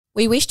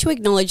We wish to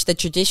acknowledge the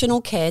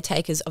traditional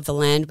caretakers of the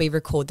land we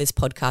record this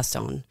podcast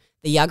on,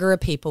 the Yuggera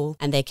people,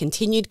 and their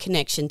continued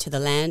connection to the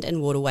land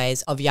and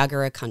waterways of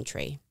Yuggera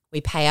country.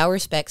 We pay our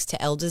respects to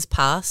elders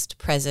past,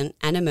 present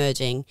and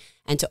emerging,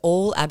 and to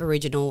all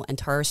Aboriginal and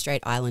Torres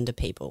Strait Islander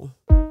people.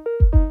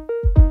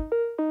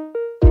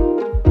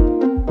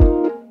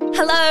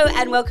 Hello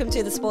and welcome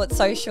to the Sports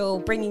Social,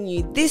 bringing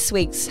you this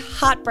week's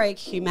heartbreak,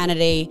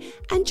 humanity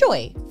and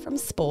joy from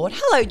sport.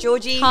 Hello,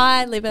 Georgie.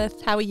 Hi,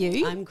 Libeth. How are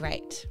you? I'm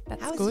great.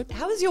 That's good.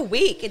 How was your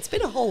week? It's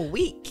been a whole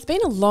week. It's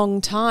been a long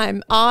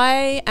time.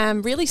 I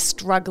am really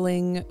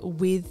struggling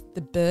with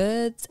the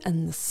birds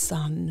and the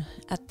sun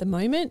at the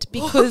moment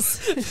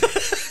because...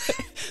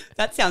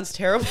 That sounds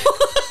terrible.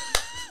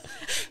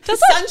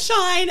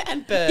 Sunshine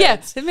and birds. Yeah,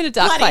 they've been a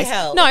dark Bloody place.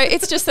 hell. No,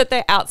 it's just that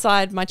they're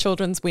outside my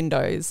children's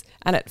windows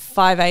and at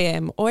 5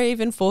 a.m. or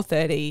even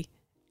 4:30,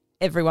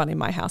 everyone in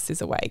my house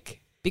is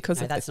awake because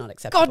of that's the not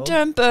acceptable.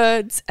 goddamn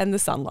birds and the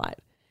sunlight.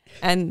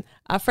 And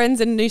our friends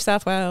in New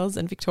South Wales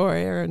and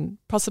Victoria and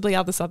possibly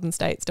other southern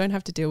states don't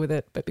have to deal with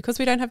it. But because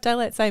we don't have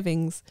daylight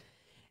savings,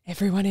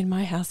 everyone in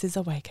my house is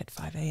awake at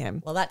 5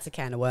 a.m. Well, that's a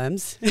can of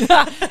worms.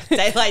 Let's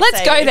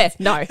savings. go there.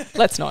 No,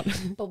 let's not.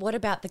 But what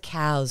about the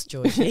cows,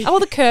 Georgie? Oh,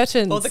 the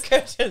curtains. Or the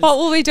curtains. What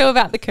will we do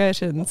about the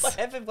curtains?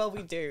 Whatever will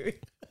we do?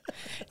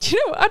 Do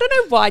you know, I don't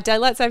know why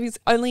daylight savings is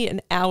only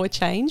an hour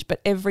change, but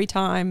every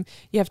time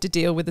you have to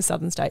deal with the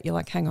southern state, you're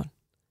like, hang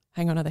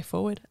on, are they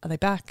forward? Are they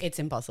back? It's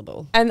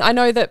impossible. And I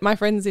know that my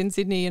friends in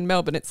Sydney and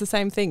Melbourne, it's the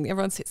same thing.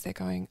 Everyone sits there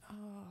going, oh,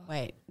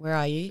 Wait, where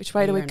are you? which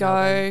way do You're we in go?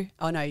 Melbourne.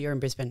 Oh, no, you're in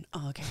Brisbane.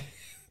 Oh, okay.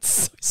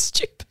 So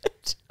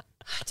stupid.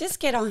 Just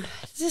get on.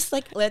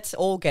 Let's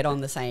all get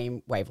on the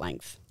same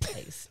wavelength,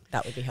 please.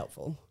 That would be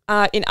helpful.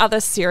 In other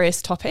serious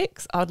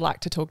topics, I would like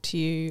to talk to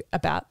you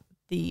about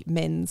the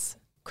men's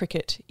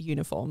cricket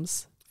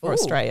uniforms for Ooh.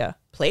 Australia.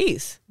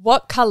 Please.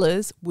 What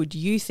colours would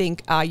you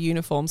think our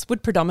uniforms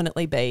would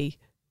predominantly be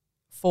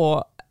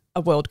for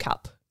a World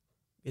Cup?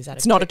 Is that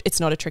It's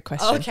not a trick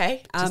question. Oh,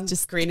 okay.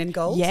 Just green and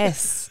gold?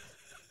 Yes.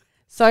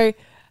 So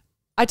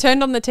I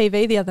turned on the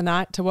TV the other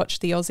night to watch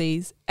the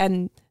Aussies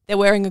and they're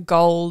wearing a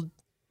gold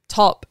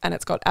top and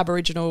it's got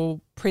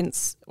Aboriginal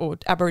prints or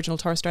Aboriginal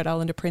Torres Strait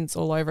Islander prints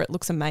all over it.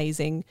 Looks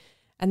amazing.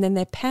 And then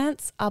their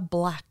pants are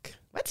black.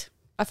 What?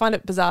 I find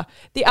it bizarre.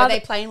 Are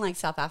they playing like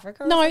South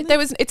Africa or No,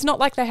 something? it's not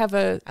like they have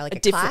a Like a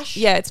different clash?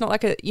 Yeah, it's not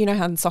like you know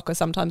how in soccer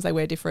sometimes they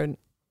wear different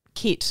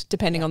kit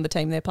depending on the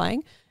team they're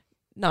playing.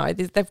 No,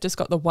 they've just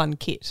got the one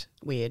kit.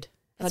 Weird.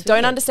 I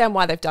don't understand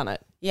why they've done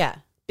it. Yeah.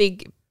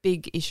 Big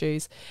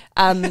issues.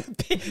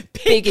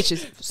 Big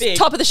issues. Big.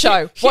 Top of the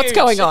show. What's Huge.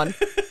 going on?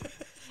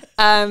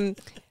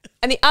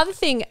 And the other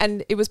thing,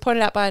 and it was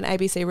pointed out by an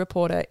ABC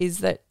reporter, is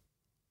that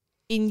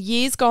in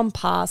years gone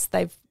past,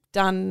 they've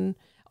done,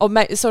 or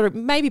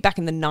maybe back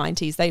in the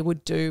 90s, they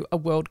would do a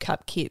World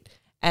Cup kit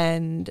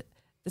and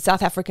the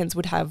South Africans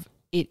would have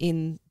it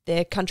in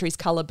their country's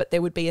colour, but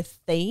there would be a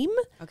theme.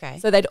 Okay.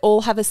 So they'd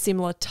all have a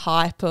similar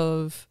type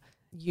of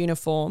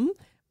uniform,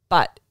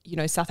 but, you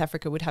know, South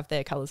Africa would have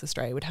their colours,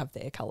 Australia would have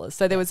their colours.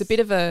 So there was a bit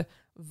of a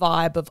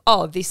vibe of,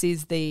 oh, this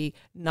is the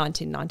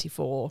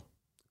 1994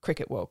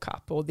 Cricket World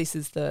Cup or this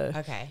is the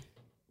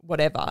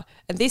whatever.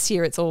 And this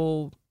year it's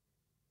all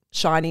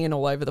shiny and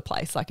all over the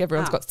place. Like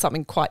everyone's got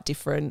something quite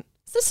different.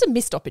 It's just a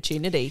missed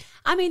opportunity.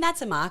 I mean,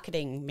 that's a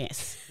marketing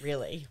miss,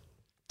 really.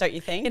 Don't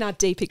you think? In our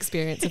deep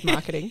experience of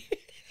marketing.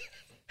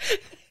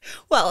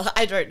 Well,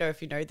 I don't know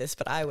if you know this,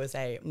 but I was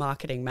a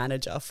marketing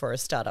manager for a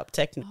startup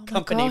tech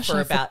company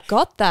for about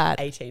got that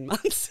 18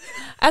 months.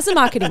 As a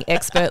marketing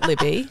expert,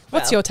 Libby,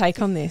 what's your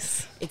take on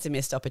this? It's a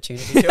missed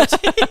opportunity, Georgie.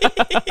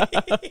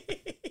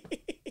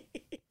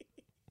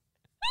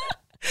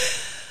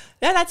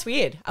 No, that's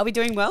weird. Are we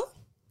doing well?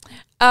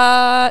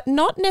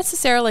 Not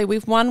necessarily.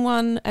 We've won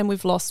one and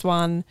we've lost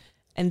one,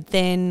 and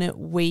then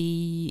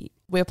we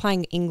were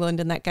playing England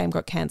and that game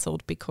got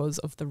cancelled because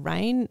of the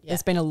rain. Yeah.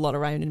 There's been a lot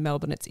of rain in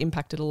Melbourne. It's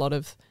impacted a lot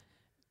of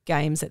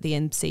games at the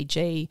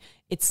MCG.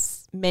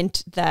 It's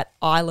meant that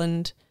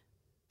Ireland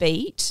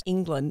beat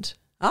England.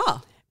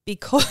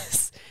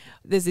 Because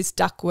there's this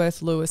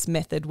Duckworth-Lewis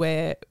method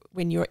where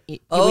when you're... the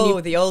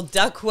old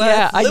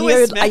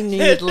Duckworth-Lewis method. I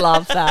knew you'd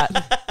love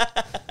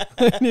that.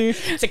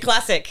 It's a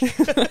classic.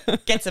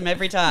 Gets them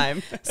every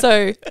time.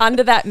 So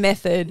under that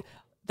method,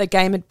 the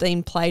game had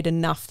been played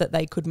enough that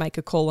they could make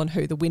a call on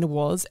who the winner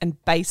was,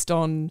 and based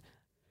on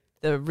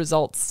the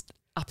results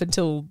up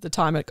until the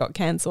time it got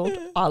cancelled,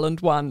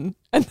 Ireland won.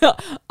 And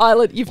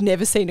Ireland, you've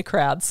never seen a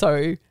crowd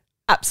so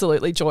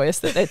absolutely joyous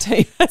that their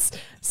team has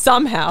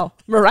somehow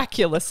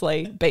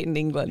miraculously beaten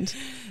England.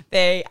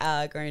 They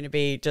are going to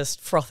be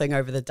just frothing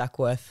over the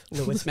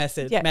Duckworth-Lewis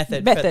method for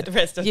the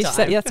rest of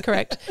time. That's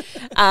correct.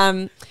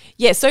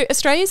 So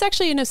Australia's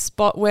actually in a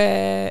spot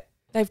where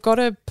they've got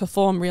to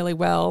perform really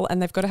well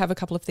and they've got to have a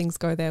couple of things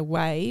go their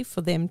way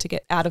for them to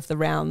get out of the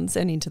rounds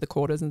and into the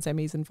quarters and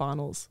semis and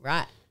finals.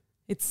 Right.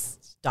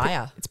 It's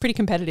dire. It's pretty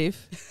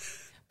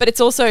competitive. But it's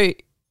also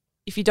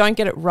if you don't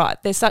get it right,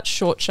 they're such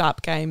short,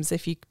 sharp games.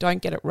 If you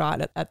don't get it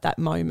right at that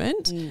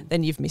moment,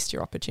 then you've missed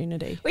your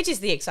opportunity. Which is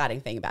the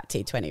exciting thing about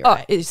T20, Oh,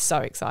 right? it is so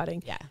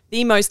exciting. Yeah.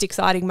 The most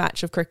exciting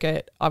match of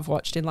cricket I've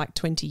watched in like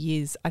 20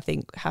 years, I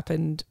think,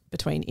 happened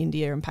between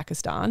India and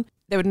Pakistan.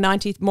 There were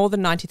more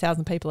than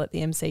 90,000 people at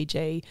the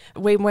MCG.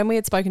 When we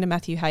had spoken to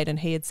Matthew Hayden,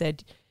 he had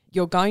said,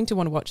 you're going to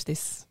want to watch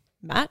this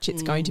match.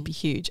 It's going to be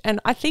huge. And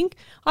I think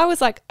I was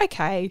like,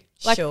 okay,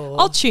 Sure.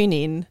 I'll tune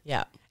in.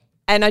 Yeah.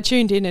 And I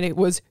tuned in and it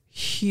was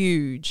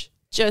huge.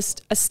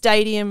 Just a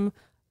stadium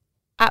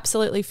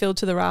absolutely filled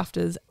to the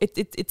rafters.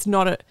 It's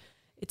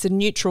a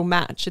neutral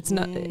match. It's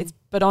not.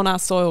 But on our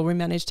soil, we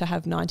managed to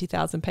have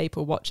 90,000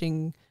 people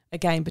watching a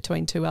game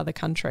between two other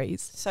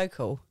countries. So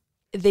cool.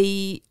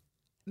 The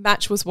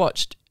match was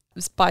watched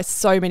by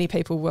so many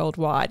people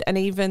worldwide, and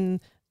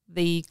even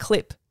the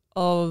clip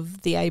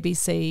of the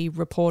ABC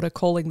reporter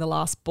calling the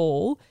last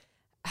ball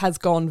has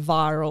gone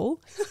viral.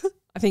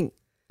 I think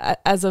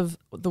as of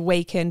the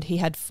weekend, he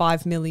had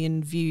 5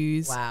 million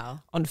views on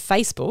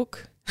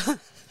Facebook.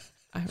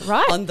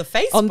 Right? On the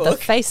Facebook? On the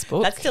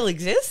Facebook. That still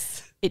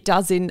exists? It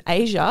does in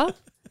Asia.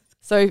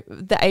 So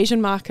the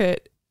Asian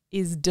market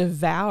is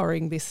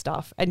devouring this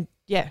stuff. And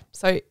yeah,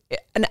 so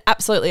an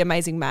absolutely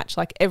amazing match,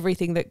 like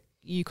everything that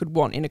you could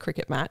want in a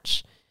cricket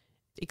match.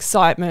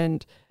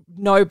 Excitement,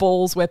 no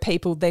balls where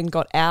people then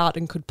got out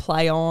and could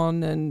play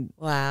on, and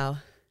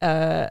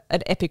an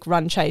epic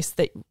run chase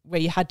where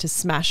you had to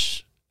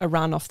smash a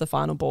run off the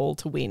final ball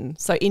to win.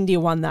 So India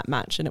won that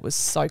match and it was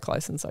so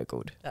close and so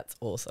good. That's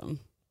awesome.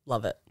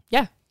 Love it.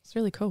 Yeah, it's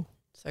really cool.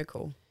 So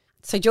cool.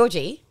 So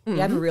Georgie, we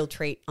have a real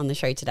treat on the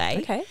show today.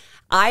 Okay.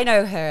 I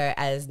know her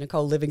as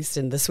Nicole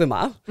Livingstone, the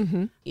swimmer.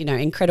 You know,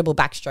 incredible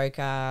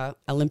backstroker,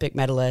 Olympic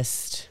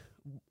medalist,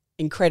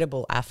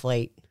 incredible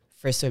athlete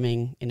for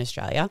swimming in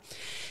Australia.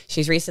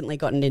 She's recently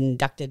gotten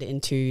inducted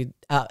into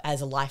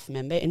as a life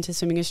member into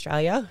Swimming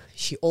Australia.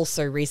 She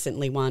also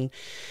recently won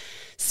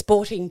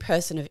Sporting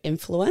Person of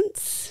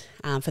Influence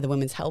for the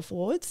Women's Health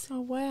Awards.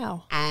 Oh,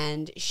 wow.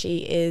 And she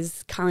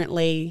is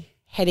currently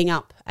heading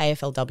up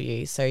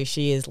AFLW. So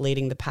she is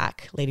leading the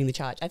pack, leading the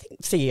charge. I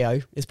think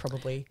CEO is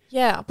probably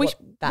what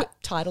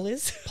that title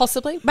is.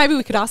 Possibly. Maybe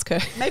we could ask her.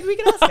 Maybe we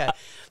could ask her.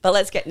 But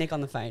let's get Nick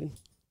on the phone.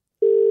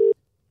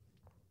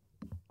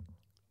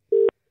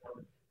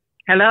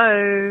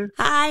 Hello.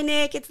 Hi,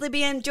 Nick. It's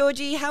Libby and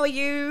Georgie. How are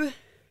you?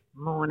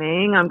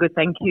 Morning. I'm good,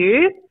 thank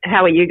you.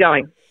 How are you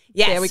going?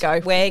 Yes, there we go.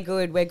 We're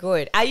good. We're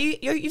good. Are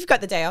you've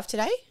got the day off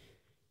today?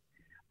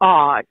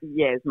 Oh,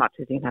 yeah, as much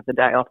as you can have the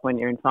day off when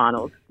you're in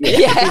finals.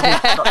 Yeah.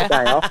 Got the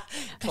day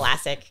off.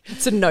 Classic.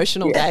 It's a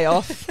notional day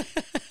off.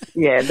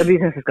 Yeah, the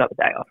business has got the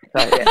day off.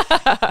 So,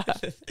 yeah.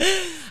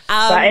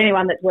 But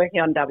anyone that's working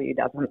on W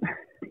doesn't.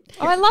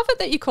 Oh, I love it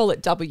that you call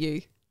it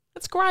W.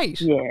 That's great.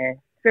 Yeah,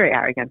 it's very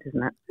arrogant,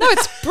 isn't it? No,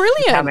 it's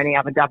brilliant. How many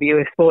other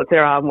W sports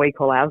there are and we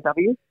call ours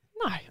W?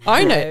 No,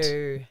 own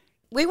it.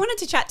 We wanted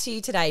to chat to you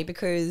today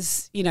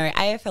because, you know,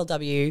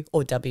 AFLW,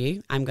 or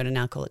W, I'm going to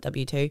now call it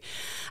W2,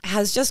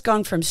 has just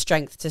gone from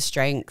strength to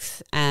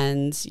strength.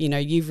 And, you know,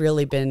 you've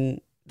really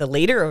been the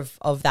leader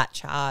of that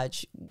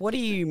charge. What are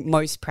you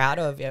most proud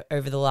of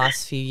over the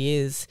last few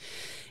years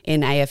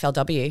in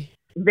AFLW?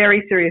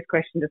 Very serious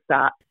question to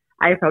start.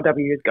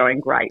 AFLW is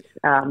going great.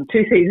 2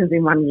 seasons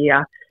in 1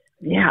 year.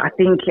 Yeah, I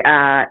think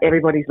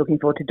everybody's looking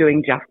forward to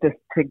doing justice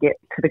to get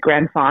to the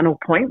grand final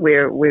point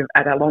where we're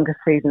at our longest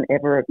season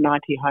ever of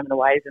 90 home and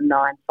aways and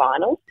 9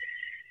 finals.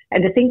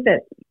 And to think that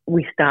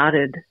we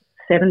started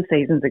 7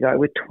 seasons ago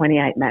with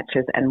 28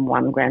 matches and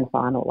 1 grand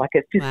final, like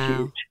it's just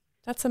huge.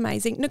 That's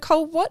amazing.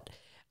 Nicole,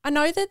 I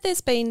know that there's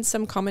been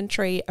some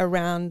commentary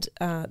around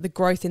the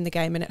growth in the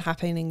game and it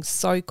happening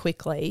so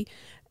quickly,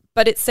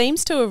 but it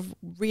seems to have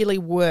really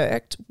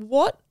worked.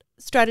 What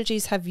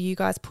strategies have you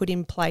guys put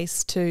in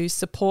place to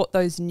support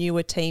those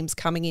newer teams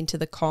coming into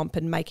the comp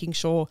and making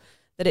sure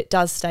that it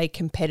does stay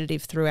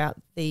competitive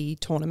throughout the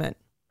tournament?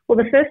 Well,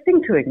 the first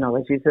thing to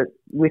acknowledge is that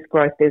with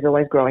growth, there's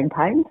always growing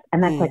pains,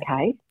 and that's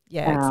okay.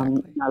 Yeah,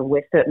 exactly. No,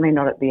 we're certainly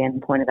not at the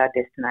end point of our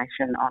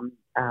destination on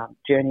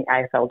journey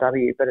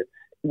AFLW, but it's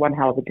one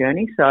hell of a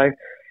journey. So,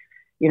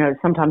 you know,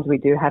 sometimes we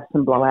do have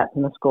some blowouts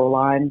in the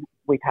scoreline.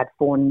 We've had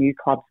 4 new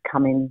clubs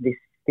come in this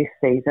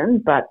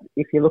season, but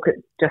if you look at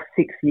just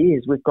 6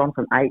 years, we've gone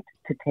from 8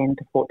 to 10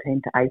 to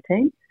 14 to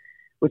 18,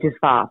 which is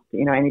fast.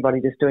 You know,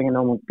 anybody just doing a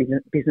normal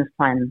business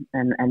plan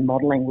and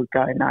modelling would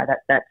go, no,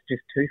 that's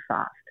just too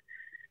fast.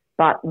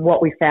 But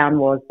what we found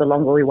was the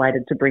longer we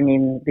waited to bring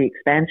in the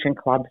expansion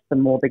clubs, the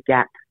more the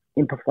gap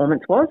in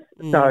performance was.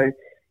 So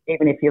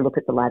even if you look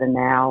at the ladder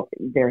now,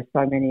 there are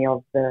so many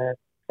of the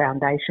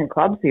foundation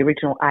clubs, the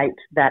original 8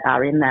 that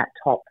are in that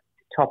top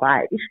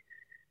 8.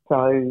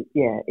 So,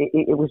 yeah,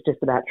 it was just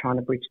about trying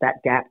to bridge that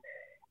gap.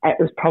 It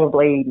was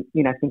probably,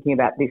 you know, thinking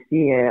about this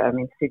year, I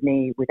mean,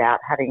 Sydney without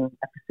having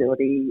a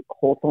facility,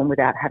 Hawthorn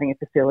without having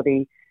a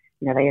facility,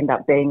 you know, they end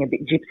up being a bit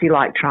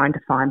gypsy-like trying to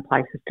find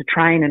places to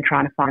train and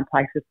trying to find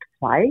places to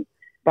play.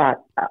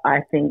 But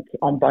I think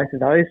on both of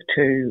those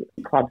 2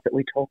 clubs that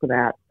we talk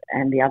about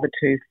and the other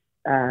 2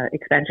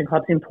 expansion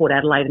clubs in Port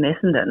Adelaide and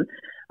Essendon,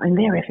 in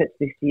their efforts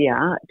this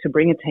year to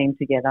bring a team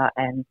together,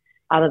 and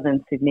other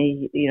than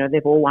Sydney,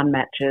 they've all won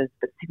matches,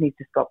 but Sydney's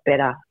just got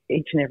better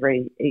each and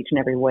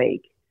every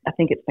week. I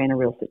think it's been a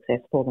real success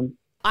for them.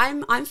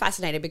 I'm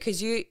fascinated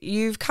because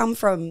you've come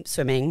from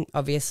swimming,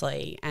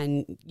 obviously,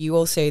 and you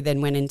also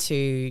then went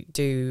into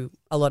do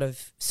a lot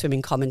of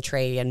swimming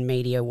commentary and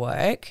media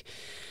work.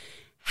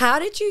 How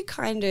did you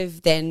kind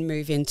of then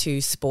move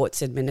into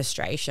sports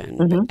administration?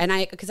 Mm-hmm.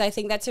 And because I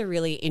think that's a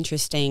really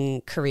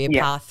interesting career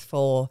path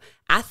for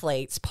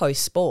athletes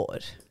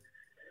post-sport.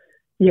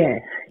 Yeah.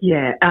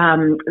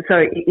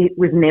 So it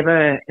was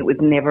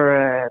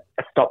never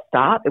a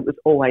stop-start. It was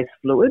always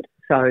fluid.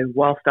 So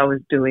whilst I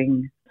was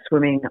doing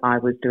swimming, I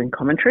was doing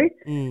commentary.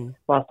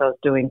 Whilst I was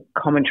doing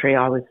commentary,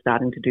 I was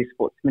starting to do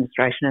sports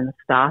administration. And the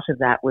start of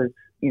that was,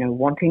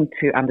 wanting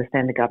to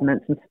understand the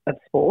governance of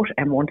sport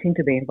and wanting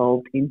to be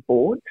involved in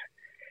boards.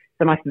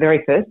 So my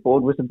very first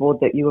board was a board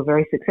that you were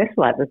very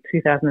successful at, the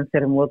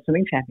 2007 World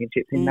Swimming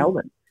Championships in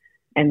Melbourne.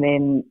 And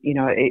then,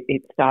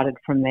 it started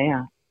from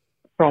there.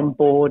 From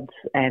boards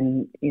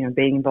and,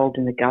 being involved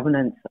in the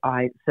governance,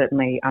 I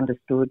certainly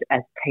understood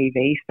as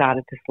TV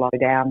started to slow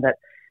down that,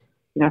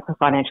 for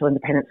financial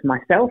independence for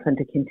myself and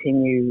to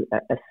continue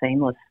a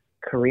seamless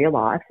career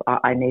life,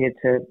 I needed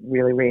to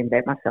really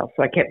reinvent myself.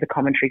 So I kept the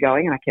commentary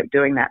going and I kept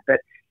doing that, but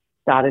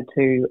started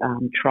to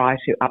try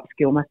to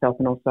upskill myself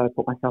and also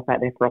put myself out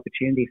there for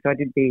opportunities. So I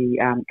did the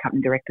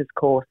company director's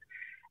course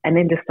and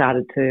then just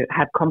started to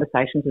have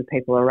conversations with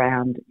people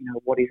around,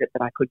 what is it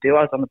that I could do.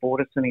 I was on the board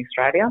of Swimming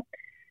Australia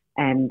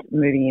and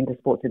moving into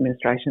sports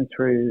administration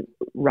through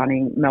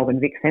running Melbourne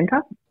Vic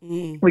Centre,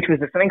 which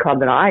was a swimming club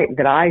that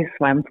I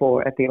swam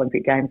for at the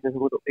Olympic Games as a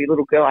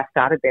little girl. I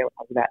started there when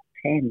I was about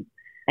 10.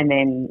 And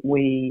then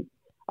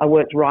I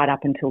worked right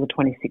up until the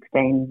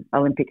 2016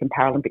 Olympic and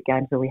Paralympic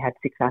Games where we had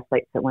 6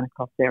 athletes that went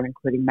across there,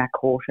 including Mac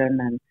Horton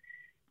and,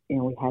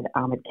 we had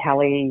Ahmed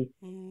Kelly,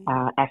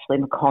 Ashley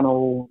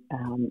McConnell.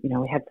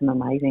 We had some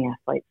amazing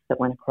athletes that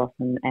went across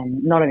and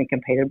not only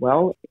competed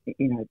well,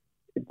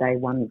 they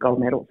won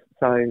gold medals.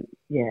 So,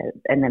 yeah,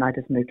 and then I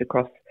just moved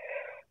across.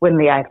 When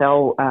the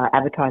AFL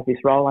advertised this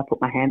role, I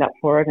put my hand up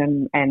for it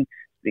and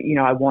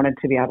I wanted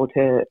to be able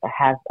to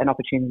have an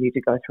opportunity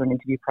to go through an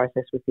interview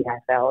process with the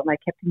AFL, and they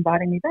kept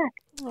inviting me back.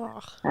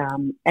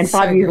 And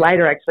 5 years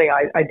later, actually,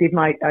 I did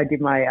my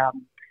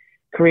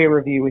career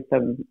review with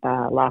them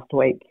last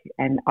week,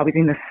 and I was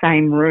in the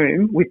same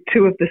room with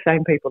 2 of the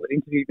same people that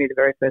interviewed me the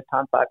very first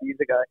time 5 years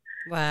ago.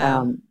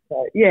 Wow.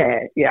 So yeah,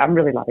 I'm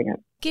really loving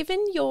it.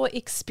 Given your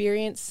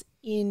experience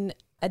in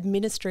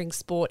administering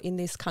sport in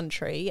this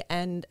country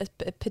and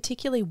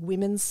particularly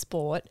women's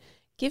sport,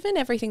 given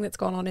everything that's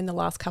gone on in the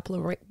last couple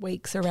of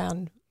weeks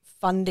around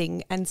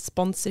funding and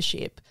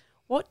sponsorship,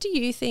 what do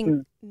you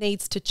think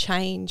needs to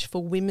change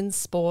for women's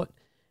sport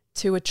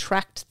to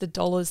attract the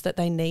dollars that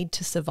they need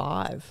to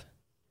survive?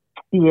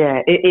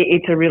 Yeah,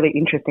 it's a really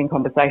interesting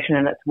conversation,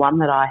 and it's one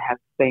that I have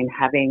been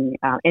having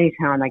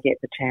anytime I get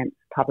the chance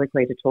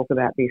publicly to talk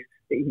about this,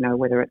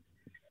 whether it's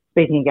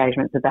speaking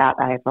engagements about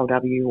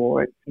AFLW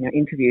or it's,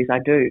 interviews I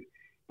do.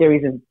 There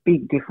is a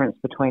big difference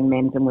between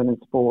men's and women's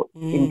sport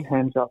in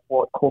terms of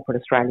what corporate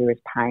Australia is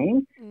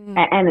paying,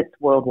 and it's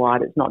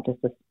worldwide. It's not just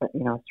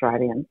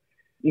Australian,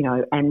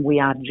 and we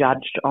are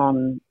judged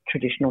on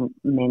traditional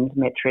men's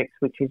metrics,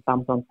 which is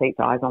bums on seats,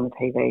 eyes on the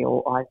TV,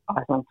 or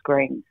eyes on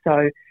screen.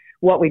 So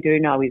what we do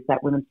know is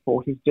that women's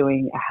sport is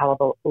doing a hell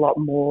of a lot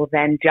more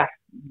than just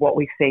what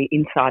we see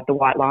inside the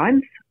white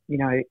lines.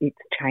 It's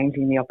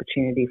changing the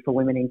opportunity for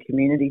women in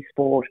community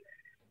sport.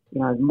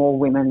 More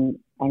women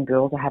and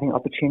girls are having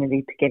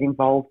opportunity to get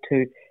involved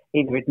to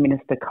either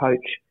administer,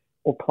 coach,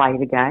 or play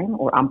the game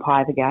or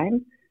umpire the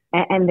game.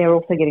 And they're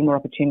also getting more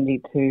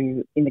opportunity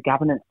to, in the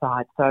governance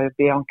side, so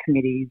be on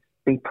committees,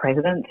 be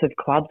presidents of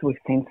clubs. We've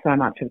seen so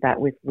much of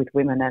that with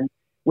women, and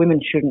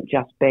women shouldn't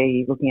just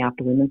be looking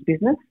after women's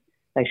business.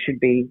 They should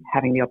be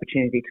having the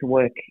opportunity to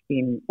work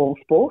in all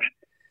sport.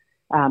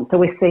 So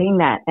we're seeing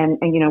that, and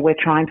we're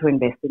trying to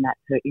invest in that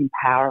to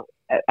empower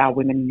our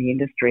women in the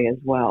industry as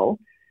well.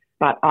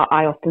 But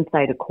I often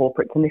say to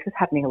corporates, and this is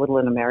happening a little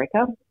in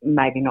America,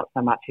 maybe not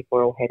so much if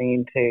we're all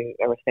heading into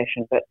a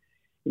recession, but,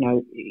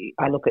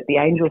 I look at the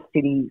Angel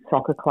City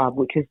Soccer Club,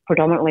 which is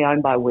predominantly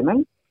owned by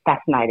women.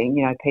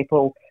 Fascinating.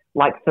 People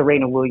like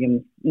Serena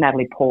Williams,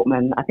 Natalie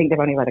Portman. I think they've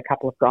only let a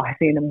couple of guys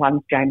in, and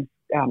one's James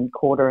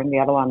Corder and the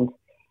other one's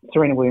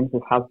Serena Williams'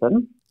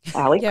 husband,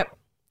 Alex. Yep,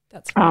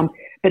 that's right.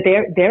 But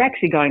they're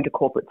actually going to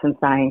corporates and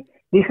saying,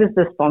 this is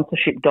the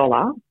sponsorship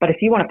dollar, but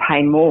if you want to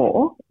pay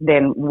more,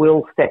 then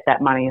we'll set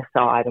that money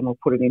aside and we'll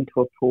put it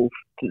into a pool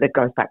that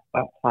goes back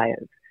to our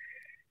players.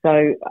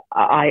 So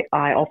I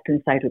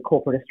often say to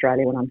corporate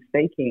Australia when I'm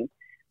speaking,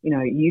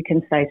 you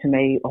can say to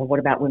me, oh, what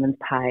about women's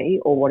pay,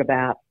 or what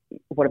about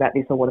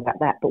this, or what about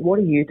that? But what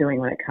are you doing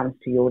when it comes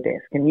to your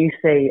desk? And you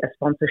see a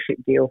sponsorship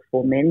deal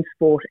for men's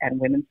sport and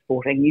women's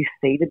sport, and you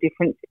see the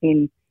difference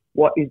in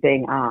what is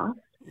being asked.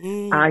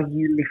 Are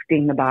you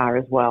lifting the bar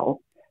as well?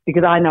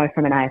 Because I know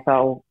from an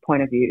AFL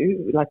point of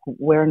view,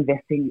 we're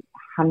investing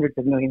hundreds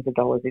of millions of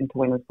dollars into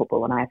women's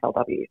football and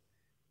AFLW.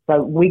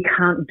 So we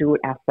can't do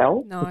it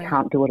ourselves. No. We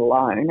can't do it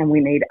alone, and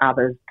we need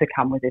others to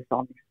come with us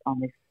on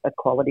this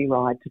equality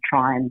ride to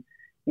try and,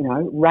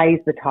 raise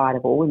the tide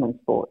of all women's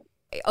sport.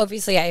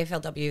 Obviously,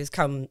 AFLW has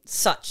come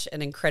such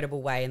an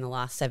incredible way in the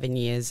last 7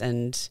 years,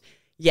 and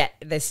yet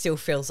there still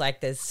feels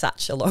like there's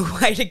such a long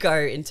way to go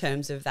in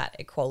terms of that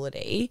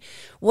equality.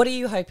 What are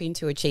you hoping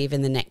to achieve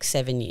in the next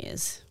 7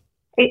 years?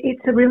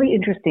 It's a really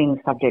interesting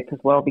subject as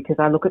well, because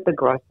I look at the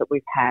growth that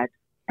we've had,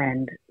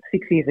 and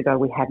 7 years ago,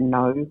 we had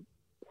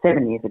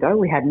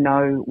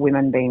no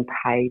women being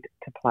paid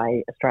to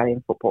play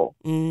Australian football.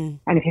 And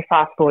if you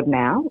fast forward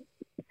now,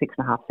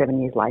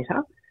 7 years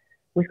later,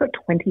 we've got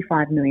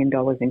 $25 million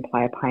in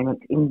player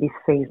payments in this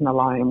season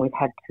alone, and we've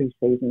had 2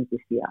 seasons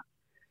this year.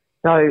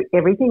 So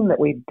everything that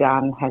we've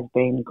done has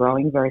been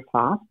growing very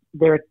fast.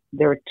 There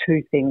are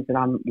 2 things that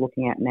I'm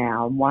looking at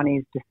now. One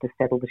is just to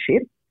settle the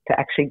ship, to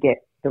actually get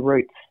the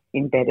roots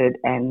embedded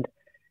and,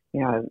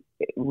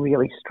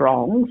 really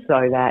strong,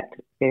 so that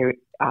there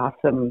are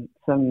some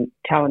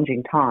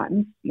challenging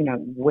times,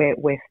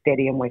 we're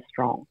steady and we're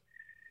strong.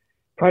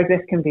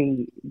 Progress can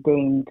be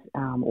deemed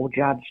or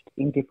judged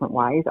in different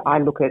ways. I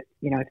look at,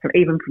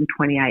 even from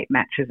 28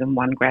 matches and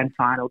 1 grand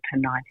final to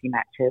 90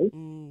 matches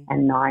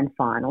and 9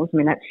 finals. I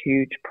mean, that's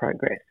huge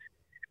progress.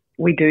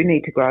 We do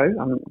need to grow.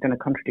 I'm going to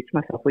contradict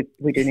myself.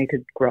 We do need to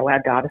grow our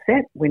data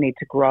set. We need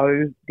to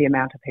grow the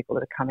amount of people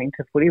that are coming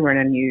to footy. We're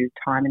in a new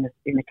time in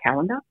the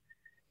calendar.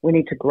 We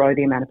need to grow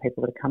the amount of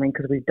people that are coming,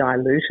 because we've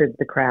diluted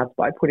the crowds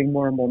by putting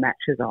more and more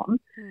matches on.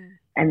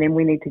 And then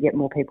we need to get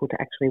more people to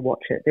actually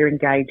watch it. They're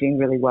engaging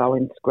really well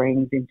in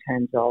screens in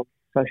terms of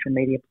social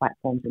media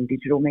platforms and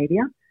digital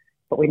media,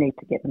 but we need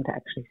to get them to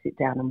actually sit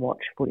down and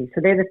watch footy.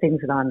 So they're the things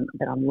that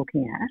I'm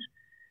looking at.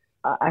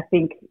 I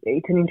think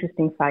it's an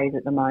interesting phase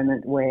at the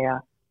moment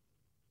where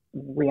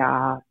we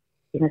are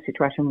in a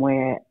situation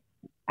where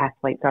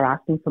athletes are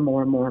asking for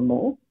more and more and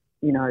more,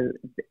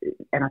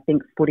 and I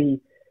think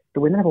footy, the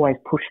women have always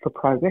pushed for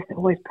progress. They've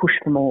always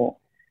pushed for more.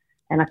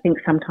 And I think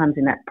sometimes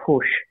in that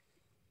push,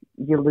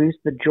 you lose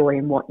the joy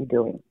in what you're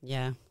doing.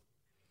 Yeah.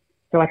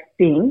 So I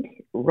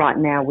think right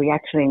now we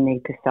actually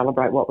need to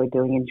celebrate what we're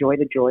doing, enjoy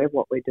the joy of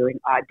what we're doing.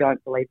 I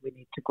don't believe we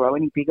need to grow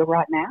any bigger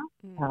right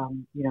now.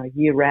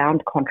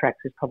 Year-round contracts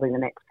is probably the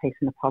next piece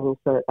in the puzzle,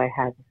 so that they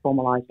have a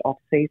formalised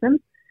off-season,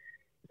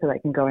 so they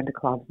can go into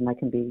clubs and they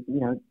can be,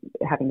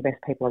 having the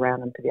best people around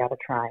them to be able to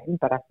train.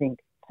 But I think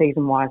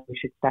season-wise we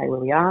should stay where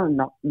we are and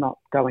not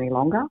go any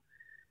longer,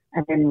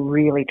 and then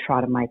really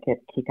try to make it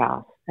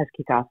kick-ass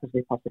as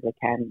we possibly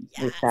can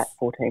with that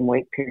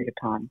 14-week period of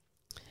time.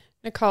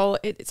 Nicole,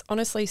 it's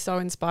honestly so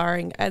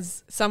inspiring,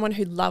 as someone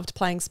who loved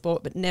playing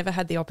sport but never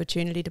had the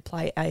opportunity to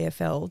play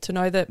AFL, to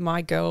know that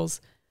my girls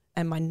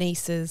and my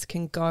nieces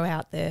can go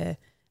out there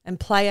and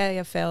play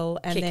AFL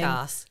and kick then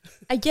ass.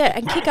 and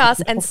kick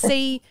ass and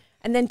see,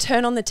 and then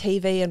turn on the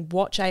TV and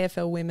watch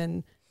AFL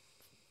women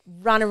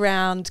run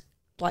around,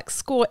 like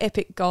score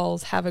epic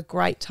goals, have a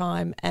great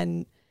time,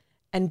 and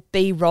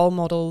be role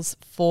models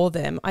for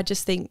them. I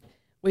just think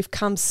we've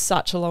come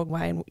such a long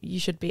way, and you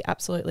should be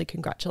absolutely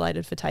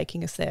congratulated for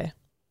taking us there.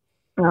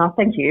 Oh,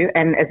 thank you.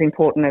 And as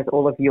important as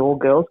all of your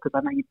girls, because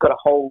I know you've got a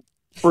whole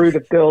brood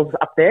of girls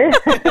up there.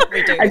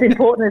 We do. As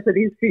important as it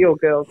is for your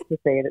girls to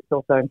see it, it's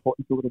also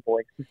important for little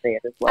boys to see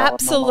it as well.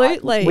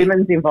 Absolutely.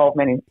 Women's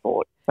involvement in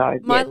sport. So,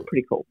 it's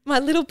pretty cool. My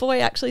little boy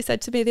actually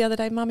said to me the other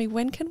day, Mummy,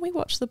 when can we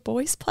watch the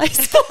boys play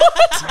sport?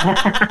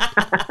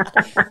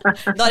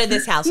 Not in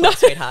this household,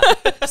 sweetheart.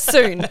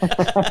 Soon.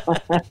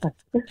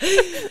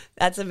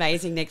 That's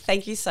amazing, Nick.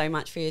 Thank you so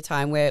much for your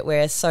time.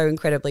 We're so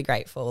incredibly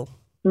grateful.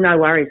 No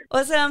worries.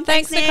 Awesome.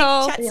 Thanks, Nick.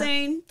 Nicole. Chat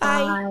soon.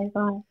 Bye.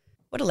 Bye.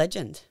 What a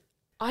legend.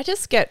 I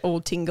just get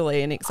all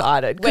tingly and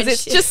excited because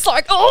it's just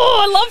like,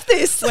 I love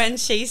this. When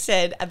she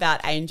said about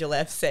Angel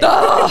FC,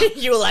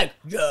 you were like,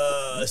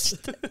 yes.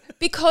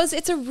 Because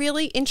it's a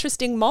really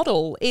interesting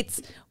model.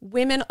 It's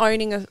women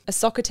owning a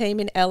soccer team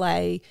in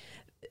LA.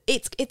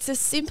 It's as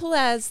simple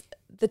as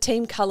the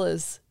team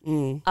colours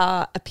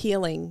are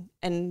appealing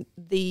and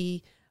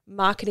the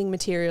marketing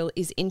material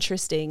is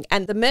interesting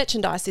and the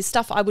merchandise is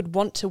stuff I would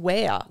want to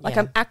wear. Like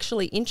I'm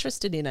actually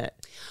interested in it.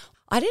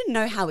 I didn't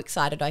know how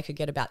excited I could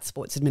get about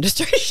sports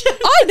administration.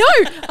 I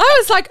know. I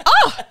was like,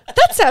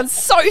 that sounds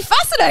so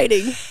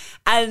fascinating.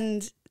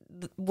 And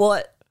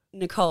what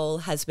Nicole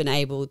has been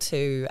able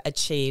to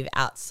achieve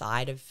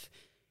outside of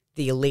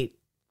the elite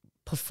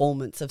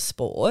performance of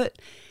sport,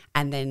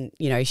 and then,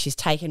 she's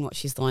taken what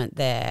she's learnt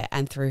there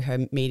and through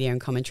her media and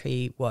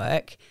commentary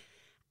work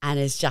and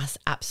is just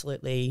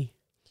absolutely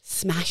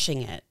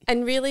smashing it.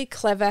 And really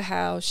clever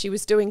how she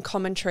was doing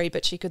commentary,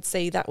 but she could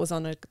see that was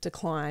on a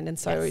decline. And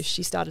so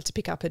she started to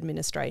pick up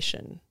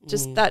administration.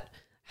 Just that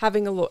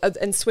having a look,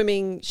 and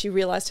swimming, she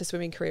realised her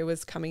swimming career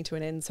was coming to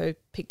an end, so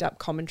picked up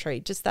commentary.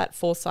 Just that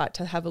foresight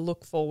to have a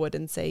look forward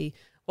and see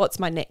what's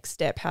my next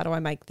step? How do I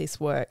make this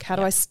work? How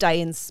do I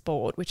stay in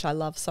sport, which I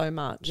love so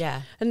much?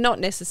 Yeah. And not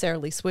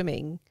necessarily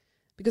swimming,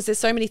 because there's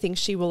so many things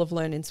she will have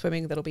learned in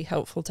swimming that'll be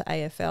helpful to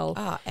AFL.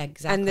 Oh,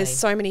 exactly. And there's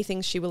so many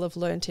things she will have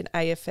learnt in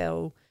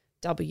AFL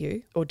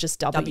W or just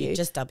W.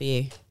 Just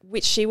W.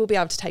 Which she will be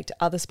able to take to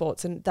other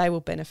sports, and they will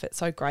benefit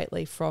so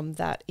greatly from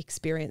that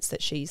experience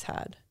that she's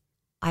had.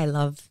 I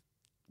love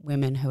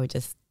women who are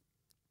just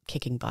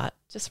kicking butt.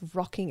 Just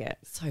rocking it.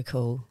 So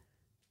cool.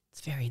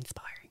 It's very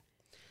inspiring.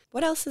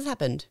 What else has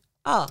happened?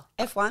 Oh,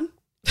 F1,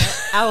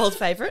 our old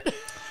favourite.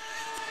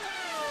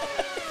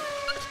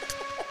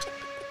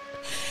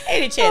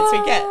 Any chance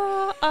we get.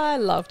 I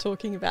love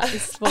talking about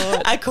this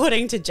sport.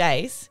 According to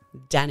Jace,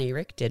 Danny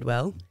Rick did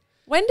well.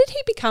 When did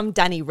he become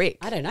Danny Rick?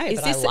 I don't know, Is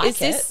but this, I like is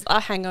this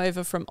a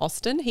hangover from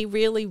Austin? He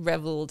really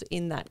revelled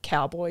in that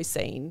cowboy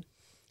scene.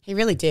 He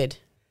really did.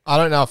 I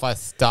don't know if I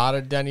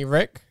started Danny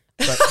Rick,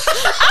 but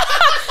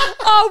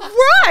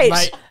Oh, right.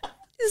 mate,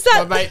 Is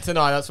that my mate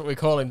tonight, that's what we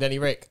call him, Danny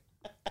Rick.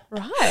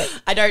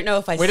 right? I don't know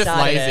if I We're just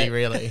started lazy, it.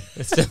 really.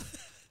 It's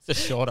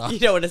just shorter. You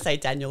don't want to say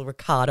Daniel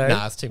Ricciardo.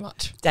 Nah, it's too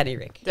much. Danny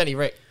Rick. Danny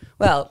Rick.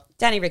 Well,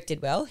 Danny Rick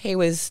did well. He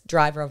was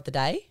driver of the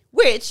day,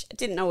 which I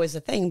didn't know was a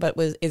thing, but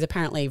is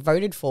apparently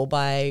voted for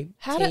by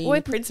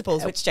team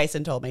principals, which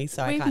Jason told me,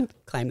 so I can't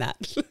claim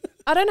that.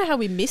 I don't know how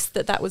we missed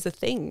that was a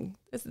thing.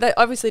 They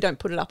obviously don't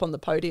put it up on the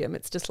podium.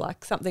 It's just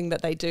like something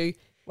that they do,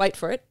 wait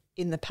for it,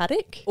 in the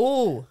paddock.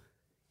 Oh,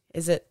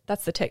 is it?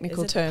 That's the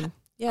technical term.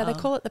 Yeah, they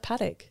call it the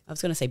paddock. I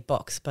was going to say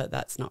box, but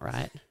that's not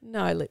right.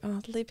 No,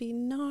 Libby,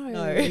 no.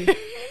 No.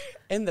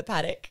 In the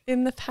paddock.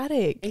 In the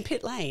paddock. In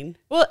pit lane.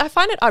 Well, I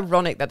find it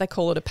ironic that they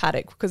call it a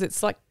paddock because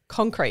it's like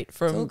concrete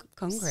from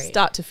concrete.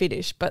 start to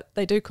finish, but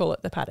they do call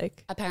it the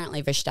paddock.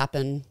 Apparently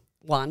Verstappen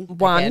won.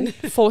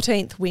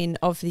 14th win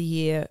of the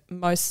year,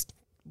 most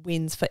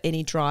wins for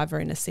any driver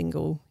in a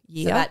single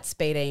year. So that's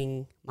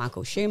beating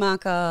Michael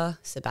Schumacher,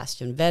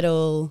 Sebastian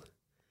Vettel.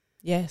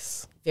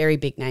 Yes. Very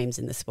big names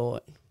in the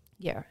sport.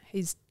 Yeah,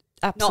 he's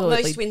absolutely...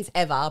 Not most wins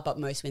ever, but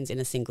most wins in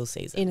a single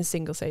season. In a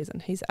single season.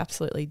 He's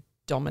absolutely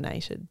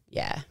dominated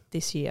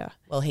this year.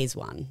 Well, he's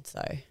won,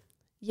 so...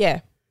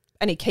 Yeah,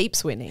 and he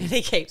keeps winning.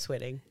 He keeps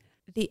winning.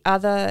 The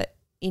other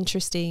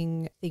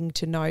interesting thing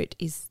to note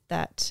is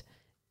that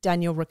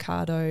Daniel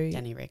Ricciardo...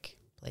 Danny Rick,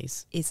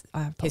 please. Is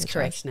his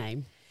correct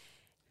name.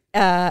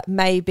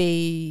 May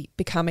be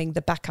becoming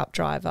the backup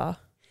driver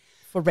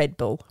for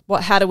Redbull.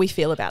 How do we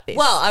feel about this?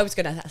 Well, I was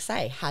going to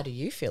say, how do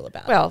you feel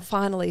about it? Well,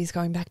 finally he's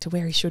going back to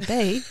where he should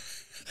be.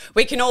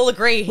 We can all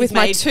agree he's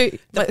made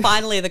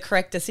finally the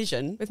correct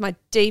decision. With my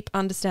deep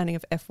understanding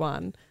of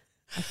F1,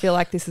 I feel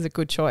like this is a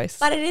good choice.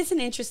 But it is an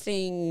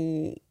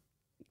interesting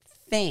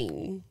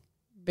thing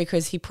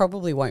because he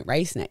probably won't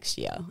race next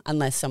year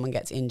unless someone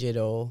gets injured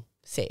or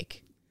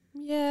sick.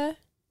 Yeah.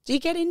 Do you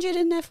get injured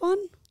in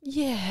F1?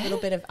 Yeah. A little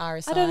bit of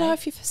RSI. I don't know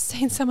if you've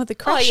seen some of the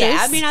crashes. Oh, yeah.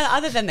 I mean,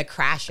 other than the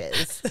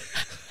crashes.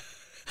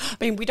 I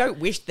mean, we don't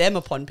wish them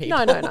upon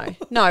people. No.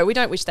 No, we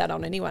don't wish that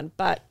on anyone,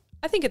 but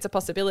I think it's a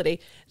possibility.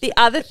 The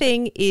other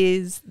thing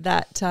is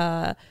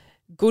that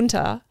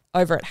Gunter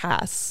over at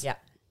Haas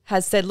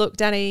has said, look,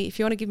 Danny, if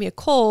you want to give me a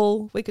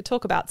call, we could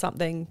talk about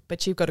something,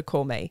 but you've got to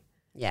call me.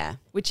 Yeah.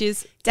 Which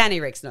is...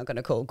 Danny Rick's not going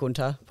to call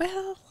Gunter.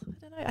 Well, I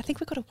don't know. I think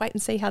we've got to wait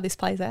and see how this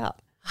plays out.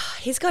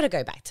 He's got to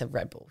go back to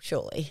Red Bull,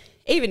 surely,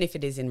 even if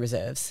it is in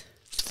reserves.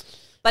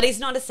 But he's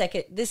not a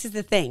second. This is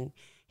the thing.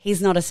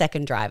 He's not a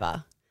second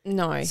driver.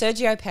 No.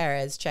 Sergio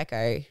Perez,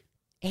 Checo,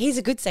 he's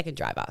a good second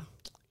driver.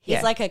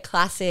 He's like a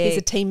classic. He's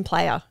a team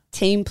player.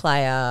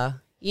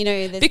 You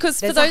know,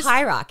 there's a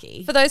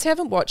hierarchy. For those who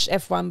haven't watched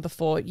F1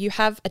 before, you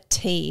have a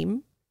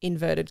team,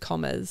 inverted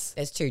commas.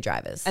 There's two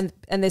drivers. And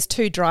there's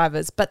two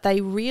drivers, but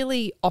they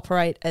really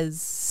operate as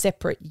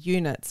separate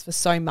units for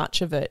so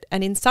much of it.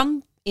 And in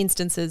some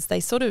instances, they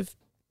sort of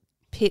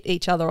pit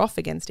each other off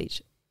against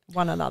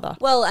one another.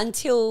 Well,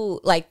 until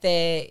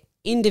they're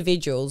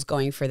individuals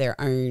going for their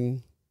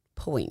own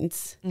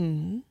points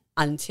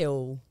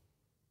until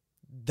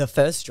the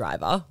first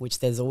driver, which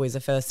there's always a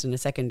first and a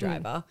second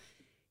driver,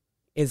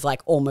 is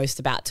almost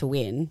about to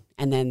win,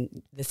 and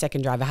then the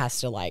second driver has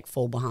to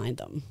fall behind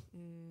them.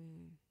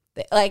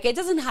 It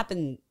doesn't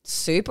happen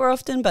super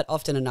often, but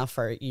often enough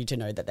for you to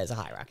know that there's a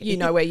hierarchy. You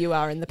know where you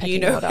are in the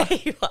pecking order. Where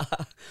you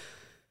are.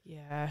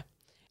 Yeah.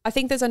 I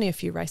think there's only a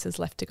few races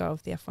left to go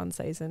of the F1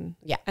 season.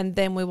 Yeah. And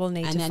then we will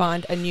need to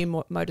find a new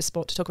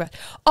motorsport to talk about.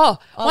 Oh,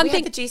 one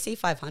thing. Had the GC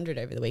 500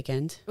 over the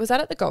weekend. Was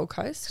that at the Gold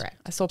Coast? Correct.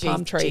 I saw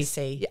palm trees.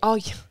 GC. Yeah. Oh,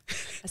 yeah.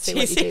 I see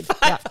what you did.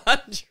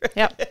 500.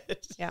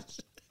 Yep.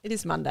 It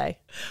is Monday.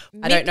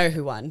 I don't know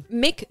who won.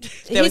 Mick,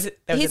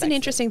 here's an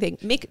interesting thing.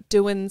 Mick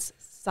Doohan's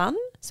son.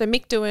 So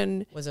Mick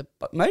Doohan was a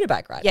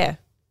motorbike rider. Yeah.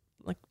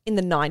 In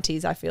the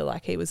 90s, I feel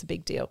like he was a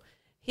big deal.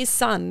 His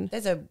son.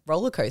 There's a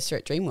roller coaster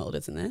at Dreamworld,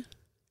 isn't there?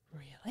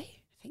 Really?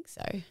 I think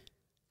so.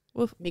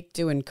 Well, Mick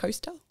Doohan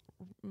coaster.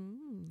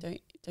 Don't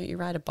you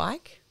ride a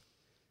bike?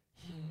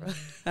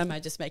 Am I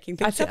just making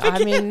things up again?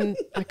 I mean,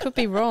 I could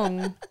be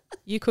wrong.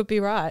 You could be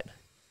right.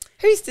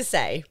 Who's to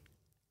say?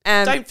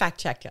 Don't fact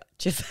check it.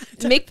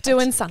 Mick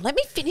Doohan's son. Let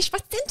me finish my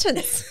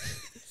sentence.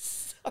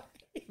 Sorry.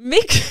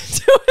 Mick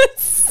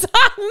Doohan's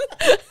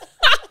son.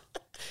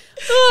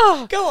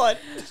 Oh, go on.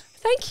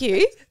 Thank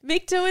you.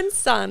 Mick Doohan's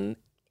son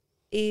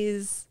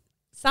is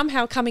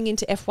somehow coming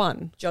into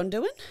F1. John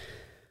Doohan?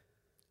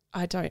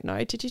 I don't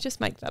know. Did you just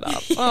make that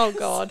up? Oh,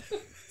 God.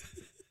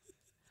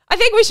 I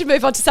think we should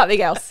move on to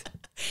something else.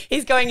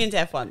 He's going into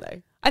F1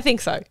 though. I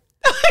think so.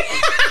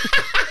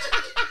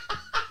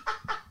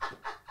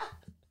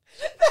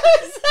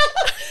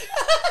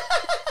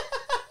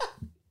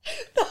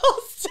 The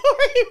whole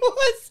story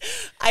was,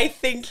 I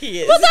think he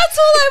is. Well, that's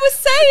all I was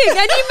saying.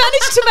 And you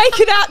managed to make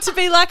it out to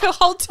be like a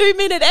whole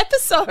 2-minute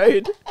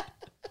episode.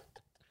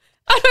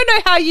 I don't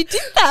know how you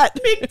did that.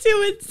 Mick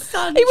Tewan's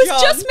son, It was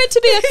John. just meant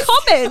to be a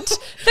comment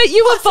that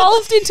you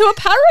evolved into a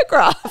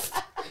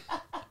paragraph.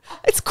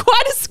 It's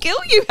quite a skill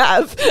you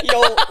have.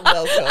 You're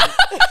welcome.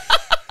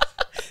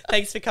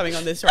 Thanks for coming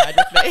on this ride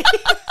with me.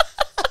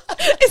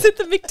 Is it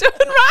the Mick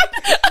Tewan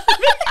ride?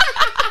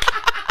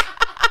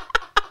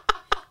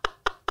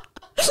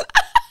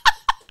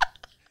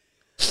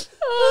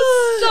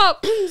 Oh,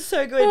 stop.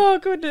 So good. Oh,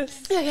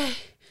 goodness. Okay.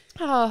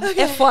 Oh,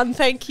 F1,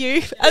 thank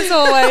you, as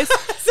always,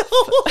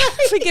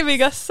 for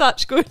giving us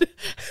such good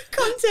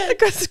Content.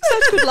 such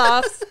good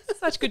laughs,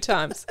 such good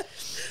times.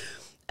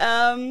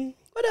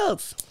 What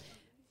else?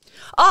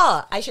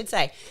 Oh, I should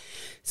say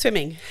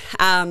swimming.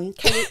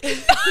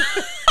 Katie,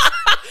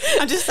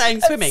 I'm just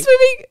saying swimming.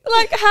 Swimming,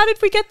 like, how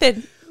did we get there?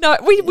 No,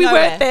 we Nowhere.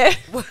 weren't there.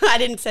 I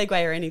didn't segue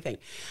or anything.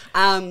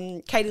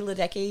 Katie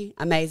Ledecky,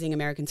 amazing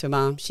American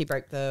swimmer. She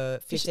broke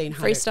the 1500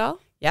 Freestyle?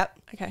 Yep,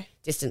 Okay.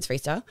 distance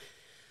freestyle.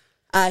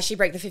 She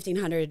broke the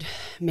 1500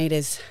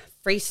 meters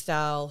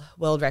freestyle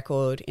world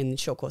record in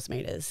short course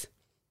meters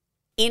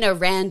in a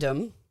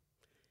random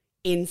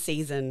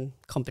in-season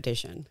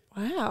competition.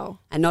 Wow.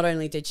 And not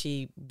only did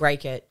she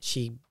break it,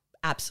 she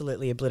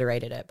absolutely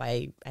obliterated it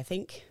by, I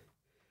think,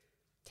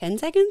 10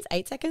 seconds,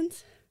 8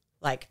 seconds.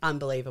 Like,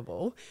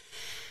 unbelievable.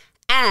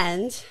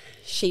 And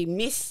she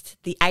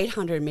missed the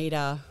 800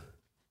 meter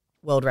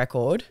world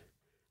record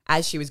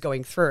as she was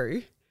going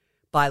through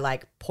by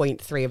like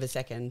 0.3 of a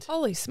second.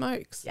 Holy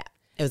smokes. Yeah,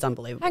 it was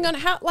unbelievable. Hang on,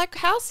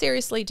 how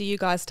seriously do you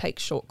guys take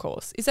short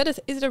course? Is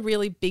it a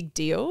really big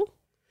deal?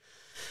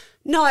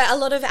 No, a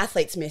lot of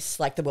athletes miss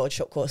like the World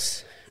Short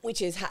Course,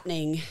 which is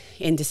happening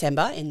in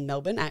December in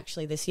Melbourne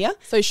actually this year.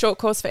 So short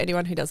course, for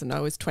anyone who doesn't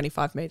know, is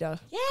 25 metre.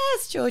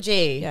 Yes,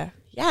 Georgie. Yeah.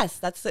 Yes,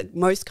 that's the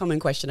most common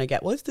question I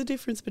get. What's the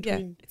difference Yeah,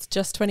 between... it's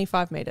just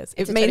 25 metres.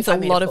 It It's a means a 25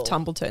 metre lot of pool.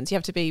 tumble turns. You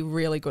have to be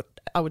really good.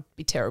 I would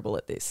be terrible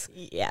at this.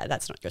 Yeah,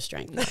 that's not your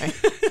strength. No.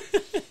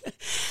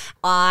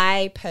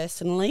 I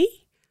personally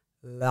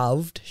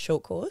loved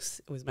short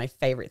course. It was my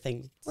favourite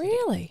thing.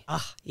 Really?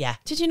 Oh, yeah.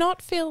 Did you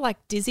not feel like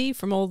dizzy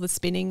from all the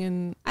spinning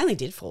and... I only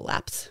did 4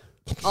 laps.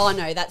 Oh,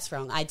 no, that's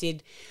wrong. I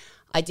did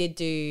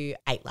do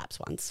 8 laps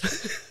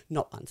once.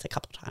 Not once, a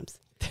couple of times.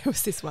 There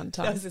was this one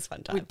time. That was this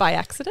one time. By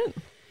accident?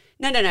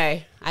 No.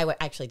 I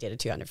actually did a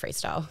 200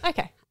 freestyle.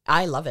 Okay.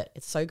 I love it.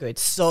 It's so good.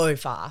 So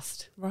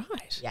fast.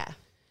 Right. Yeah.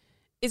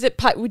 Is it,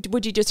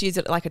 would you just use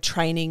it like a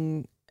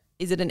training,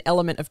 is it an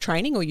element of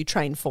training or you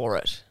train for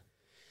it?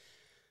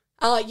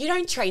 You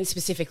don't train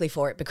specifically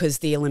for it because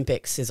the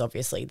Olympics is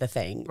obviously the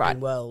thing. Right.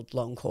 And world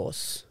long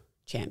course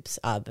champs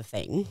are the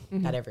thing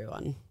that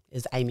everyone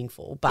is aiming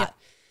for. But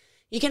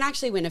you can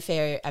actually win a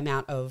fair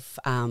amount of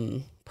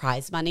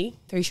prize money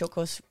through short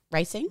course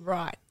racing,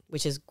 Right.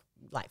 which is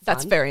like fun.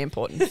 That's very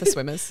important for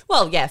swimmers.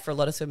 Well, yeah, for a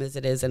lot of swimmers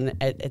it is, and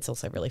it's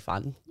also really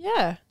fun.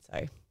 Yeah.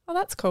 So, Oh,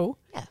 that's cool.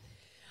 yeah.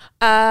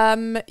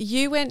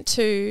 You went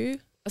to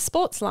a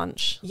sports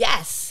lunch.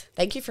 Yes.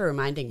 Thank you for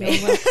reminding me.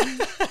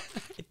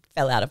 It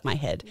fell out of my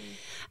head.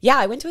 Yeah,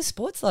 I went to a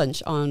sports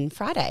lunch on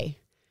Friday,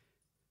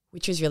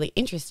 which was really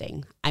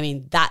interesting. I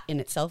mean, that in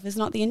itself is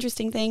not the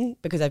interesting thing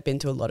because I've been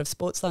to a lot of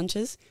sports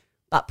lunches,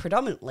 but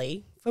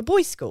predominantly for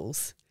boys'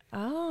 schools.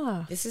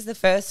 Ah, This is the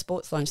first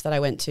sports lunch that I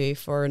went to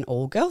for an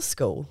all-girls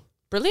school,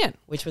 brilliant.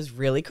 which was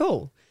really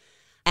cool.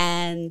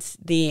 And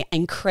the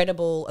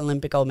incredible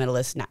Olympic gold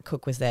medalist Nat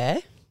Cook was there.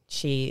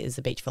 She is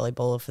a beach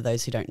volleyballer, for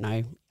those who don't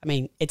know. I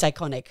mean, it's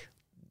iconic.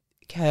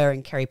 Her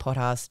and Kerry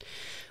Potthast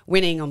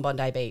winning on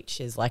Bondi Beach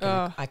is like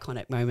an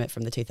iconic moment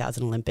from the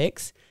 2000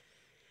 Olympics.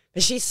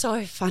 But she's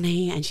so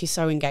funny and she's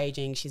so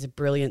engaging. She's a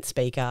brilliant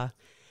speaker.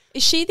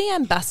 Is she the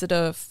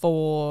ambassador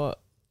for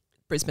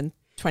Brisbane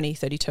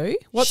 2032?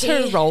 What's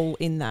her role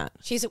in that?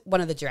 She's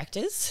one of the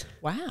directors.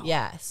 Wow.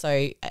 Yeah.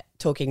 So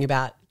talking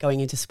about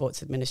going into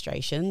sports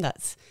administration,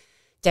 that's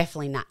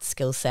definitely Nat's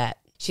skill set.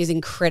 She's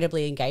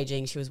incredibly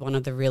engaging. She was one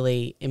of the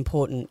really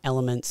important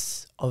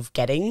elements of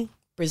getting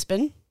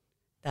Brisbane,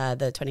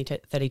 the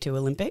 2032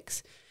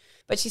 Olympics.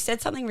 But she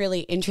said something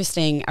really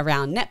interesting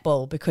around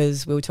netball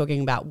because we were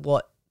talking about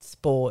what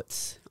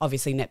sports,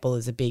 obviously netball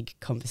is a big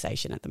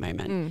conversation at the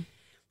moment,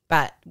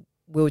 but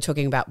we were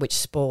talking about which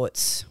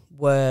sports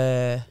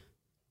were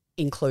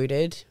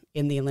included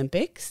in the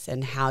Olympics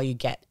and how you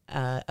get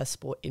a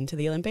sport into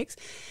the Olympics.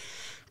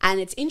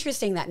 And it's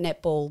interesting that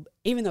netball,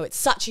 even though it's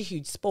such a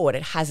huge sport,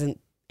 it hasn't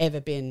ever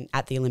been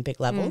at the Olympic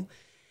level.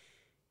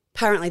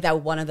 Apparently they were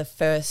one of the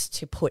first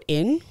to put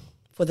in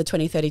for the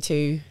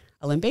 2032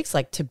 Olympics,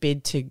 like to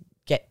bid to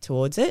get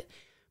towards it.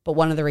 But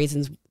one of the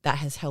reasons that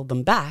has held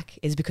them back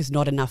is because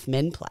not enough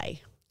men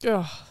play.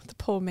 Oh, the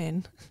poor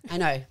men. I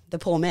know, the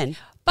poor men.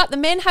 But the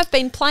men have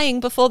been playing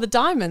before the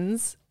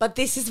Diamonds. But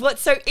this is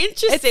what's so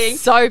interesting.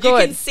 It's so good.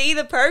 You can see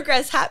the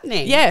progress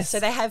happening. Yes. So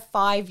they have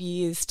 5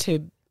 years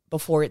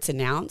before it's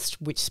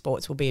announced which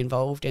sports will be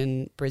involved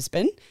in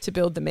Brisbane. To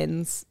build the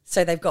men's.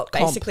 So they've got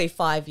Comp. basically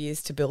 5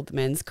 years to build the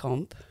men's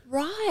comp.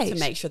 Right. To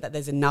make sure that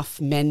there's enough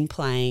men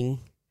playing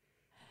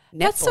netball.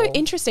 That's so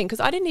interesting because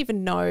I didn't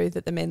even know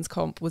that the men's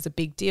comp was a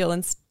big deal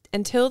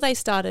until they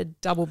started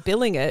double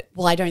billing it.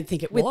 Well, I don't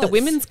think it with was. the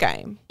women's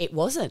game. It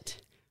wasn't.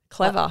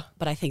 Clever.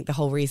 But I think the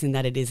whole reason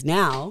that it is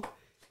now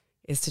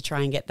is to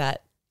try and get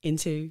that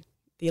into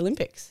the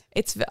Olympics.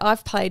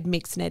 I've played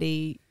mixed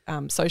netty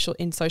social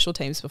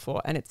teams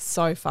before, and it's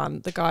so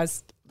fun. The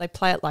guys, they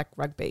play it like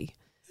rugby.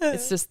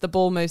 It's just the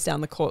ball moves down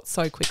the court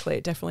so quickly.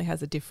 It definitely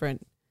has a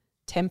different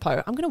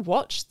tempo. I'm going to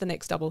watch the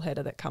next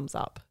doubleheader that comes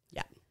up.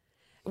 Yeah.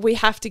 We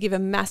have to give a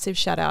massive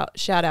shout out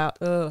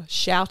to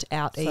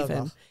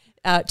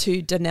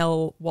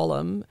Danelle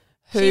Wallum,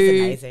 who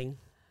She's amazing.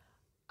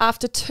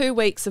 After 2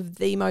 weeks of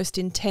the most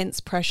intense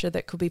pressure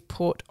that could be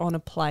put on a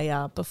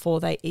player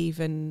before they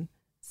even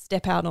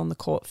step out on the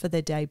court for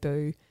their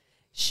debut,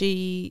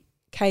 she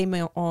came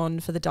on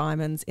for the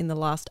Diamonds in the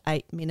last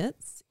 8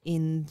 minutes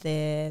in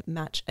their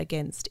match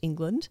against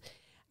England.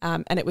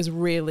 And it was a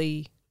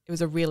really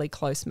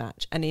close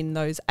match. And in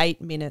those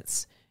 8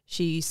 minutes,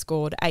 she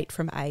scored 8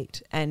 from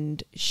 8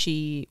 and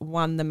she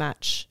won the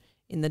match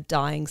in the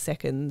dying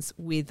seconds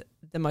with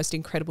the most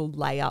incredible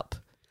layup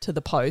to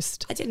the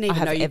post I didn't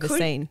even know you could.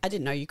 seen. I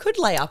didn't know you could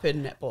lay up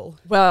in netball.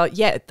 Well,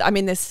 yeah, I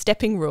mean, there's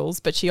stepping rules,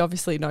 but she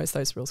obviously knows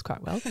those rules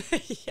quite well.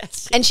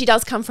 Yes. And she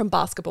does come from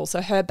basketball.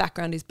 So her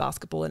background is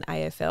basketball and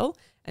AFL,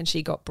 and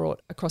she got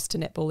brought across to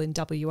netball in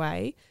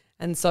WA.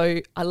 And so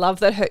I love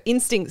that her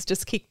instincts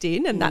just kicked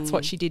in, and that's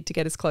what she did to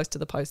get as close to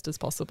the post as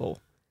possible.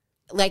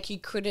 Like, you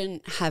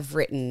couldn't have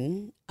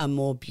written a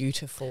more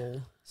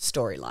beautiful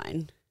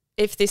storyline.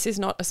 If this is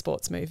not a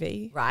sports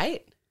movie,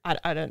 Right?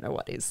 I don't know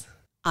what is.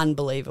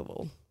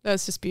 Unbelievable. That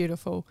was just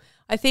beautiful.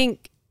 I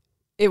think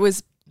it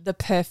was the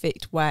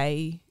perfect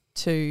way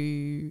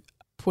to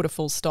put a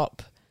full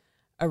stop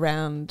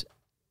around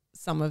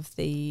some of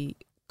the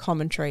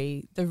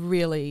commentary, the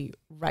really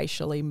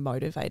racially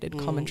motivated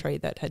commentary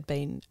that had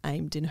been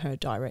aimed in her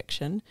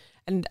direction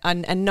and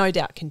no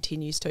doubt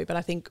continues to. But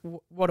I think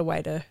what a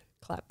way to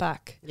clap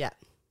back. Yeah.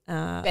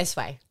 Best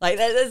way. Like,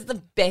 that's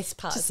the best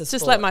part of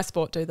Just let my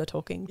sport do the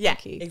talking. Yeah,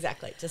 Thank you.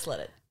 exactly. Just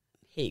let it.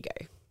 Here you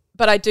go.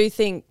 But I do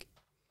think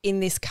in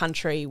this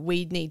country,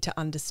 we need to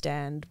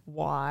understand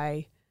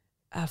why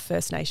our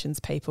First Nations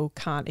people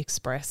can't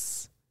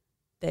express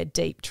their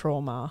deep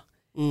trauma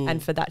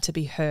and for that to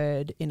be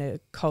heard in a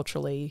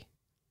culturally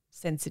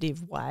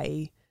sensitive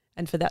way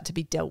and for that to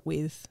be dealt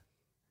with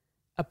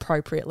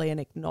appropriately and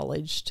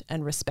acknowledged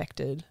and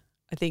respected.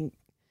 I think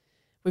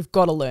we've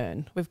got to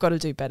learn. We've got to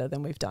do better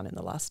than we've done in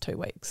the last 2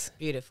 weeks.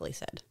 Beautifully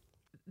said.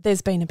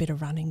 There's been a bit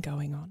of running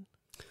going on.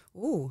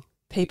 Ooh.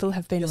 People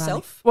have been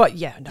Yourself? running. Well,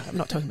 yeah, no, I'm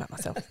not talking about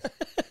myself.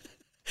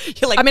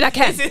 You're like, I mean, I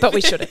can, but we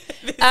shouldn't.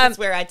 This is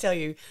where I tell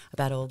you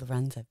about all the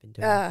runs I've been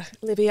doing.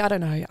 Libby, I don't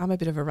know. I'm a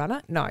bit of a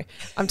runner. No,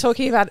 I'm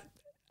talking about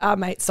our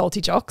mate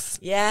Salty Jocks.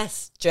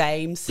 Yes,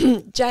 James.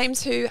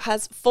 James, who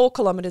has 4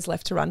 kilometres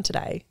left to run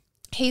today.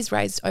 He's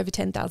raised over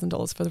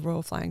 $10,000 for the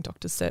Royal Flying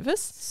Doctors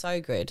Service So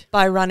good.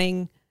 by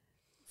running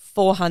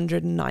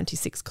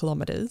 496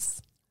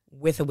 kilometres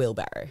With a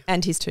wheelbarrow.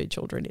 and his 2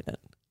 children in it.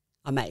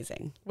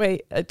 Amazing.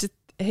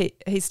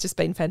 He's just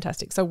been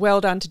fantastic. So well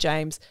done to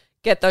James.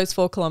 Get those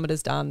 4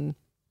 kilometres done.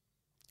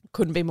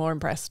 Couldn't be more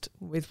impressed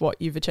with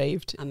what you've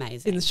achieved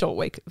Amazing. in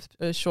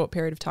a short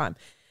period of time.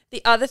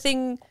 The other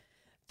thing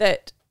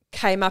that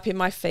came up in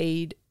my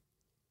feed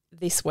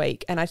this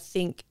week, and I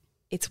think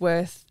it's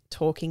worth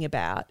talking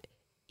about,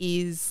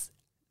 is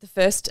the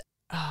first.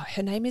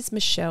 Her name is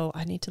Michelle.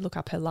 I need to look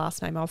up her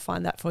last name. I'll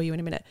find that for you in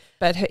a minute.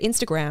 But her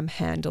Instagram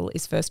handle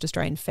is First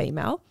Australian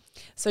Female.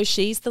 So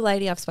she's the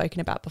lady I've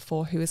spoken about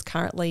before who is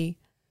currently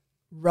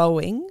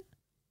rowing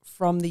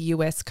from the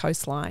US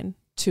coastline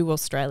to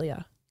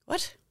Australia.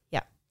 What?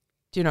 Yeah.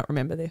 Do you not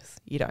remember this?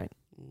 You don't.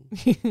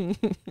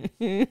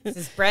 This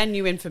is brand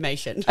new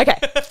information. Okay.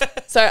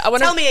 So I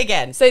want to Tell me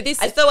again. So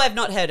this as though I've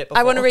not heard it before.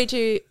 I want to read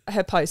you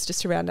her post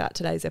just to round out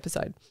today's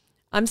episode.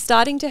 I'm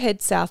starting to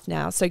head south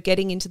now, so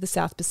getting into the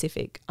South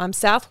Pacific. I'm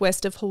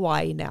southwest of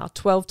Hawaii now,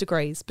 12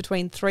 degrees.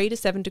 Between 3 to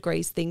 7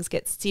 degrees, things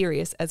get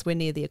serious as we're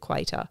near the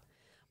equator.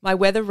 My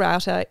weather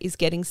router is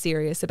getting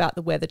serious about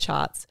the weather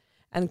charts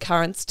and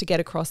currents to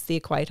get across the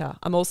equator.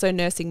 I'm also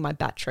nursing my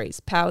batteries.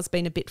 Power's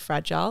been a bit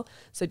fragile,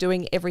 so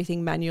doing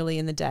everything manually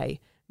in the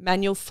day.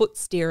 Manual foot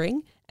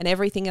steering and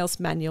everything else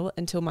manual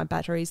until my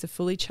batteries are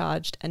fully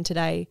charged, and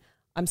today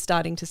I'm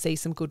starting to see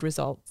some good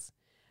results.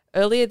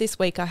 Earlier this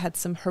week, I had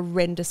some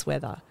horrendous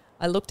weather.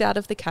 I looked out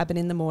of the cabin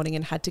in the morning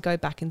and had to go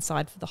back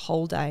inside for the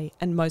whole day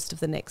and most of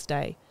the next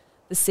day.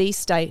 The sea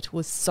state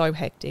was so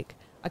hectic.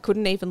 I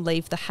couldn't even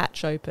leave the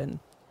hatch open.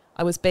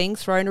 I was being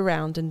thrown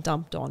around and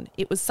dumped on.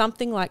 It was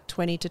something like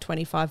 20 to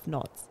 25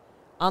 knots,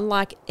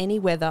 unlike any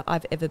weather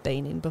I've ever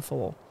been in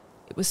before.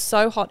 It was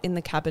so hot in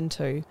the cabin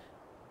too.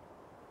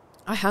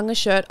 I hung a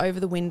shirt over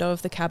the window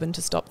of the cabin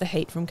to stop the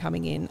heat from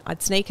coming in.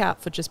 I'd sneak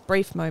out for just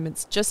brief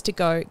moments just to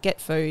go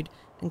get food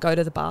and go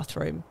to the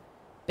bathroom.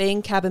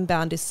 Being cabin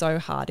bound is so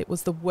hard. It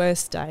was the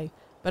worst day,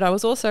 but I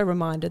was also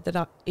reminded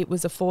that it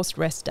was a forced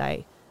rest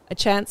day, a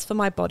chance for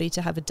my body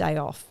to have a day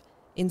off.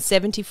 In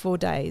 74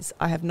 days,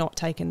 I have not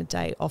taken a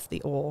day off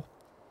the oar.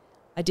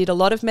 I did a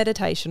lot of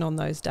meditation on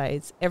those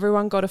days.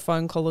 Everyone got a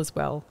phone call as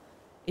well.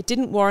 It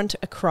didn't warrant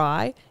a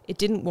cry. It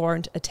didn't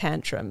warrant a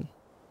tantrum.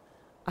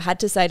 I had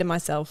to say to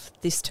myself,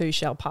 this too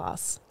shall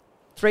pass.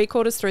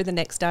 3/4 through the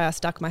next day, I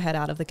stuck my head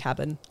out of the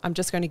cabin. I'm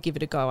just going to give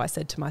it a go, I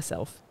said to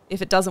myself.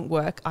 If it doesn't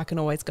work, I can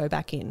always go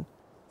back in.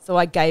 So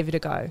I gave it a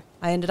go.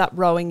 I ended up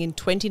rowing in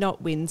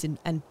 20-knot winds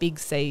and big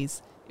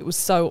seas. It was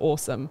so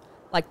awesome,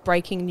 like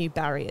breaking new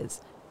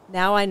barriers.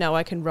 Now I know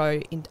I can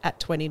row at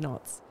 20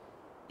 knots.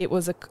 It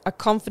was a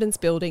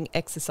confidence-building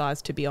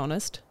exercise, to be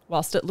honest.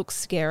 Whilst it looked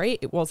scary,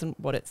 it wasn't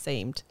what it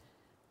seemed.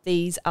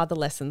 These are the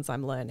lessons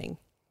I'm learning.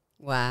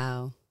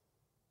 Wow.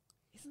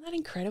 Isn't that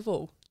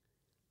incredible?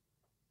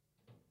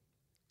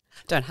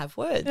 Don't have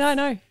words. Yeah, I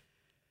know.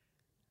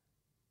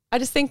 I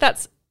just think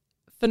that's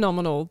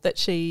phenomenal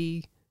that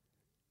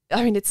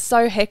it's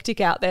so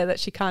hectic out there that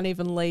she can't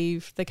even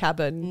leave the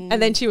cabin.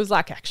 And then she was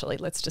like, actually,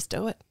 let's just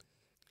do it.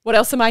 What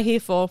else am I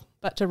here for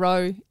but to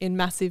row in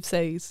massive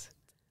seas?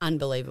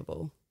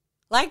 Unbelievable.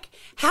 Like,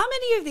 how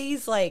many of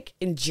these, like,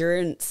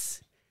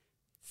 endurance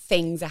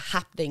things are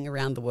happening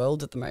around the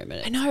world at the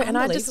moment? I know, and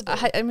I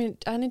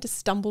need to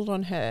stumble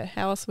on her.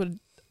 How else would...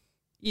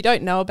 You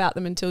don't know about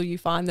them until you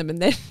find them,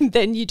 and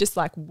then you just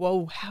like,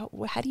 whoa,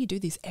 how do you do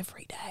this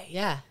every day?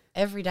 Yeah,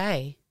 every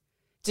day.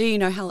 Do you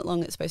know how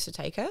long it's supposed to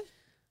take her?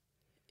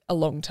 A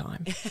long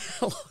time.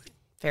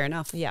 Fair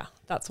enough. Yeah,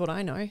 that's what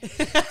I know.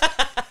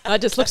 I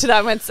just looked at that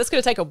and went, that's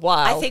going to take a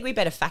while. I think we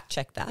better fact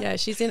check that. Yeah,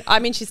 she's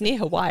near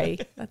Hawaii.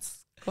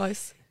 That's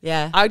close.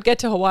 Yeah. I would get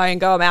to Hawaii and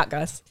go, I'm out,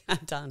 guys. I'm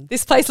done.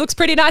 This place looks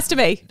pretty nice to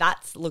me.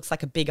 That looks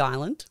like a big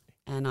island,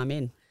 and I'm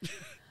in.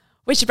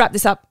 We should wrap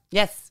this up.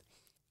 Yes.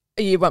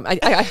 You want?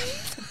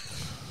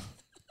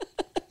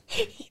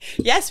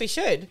 Yes, we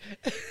should.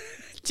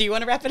 Do you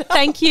want to wrap it up?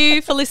 Thank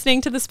you for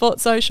listening to the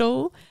Sports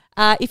Social.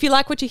 If you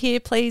like what you hear,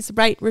 please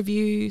rate,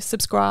 review,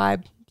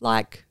 subscribe,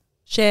 like,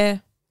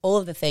 share. All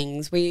of the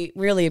things. We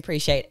really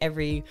appreciate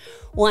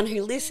everyone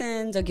who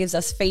listens or gives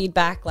us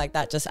feedback. Like,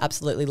 that just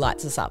absolutely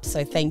lights us up.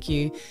 So thank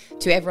you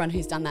to everyone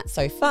who's done that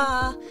so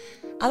far.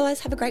 Otherwise,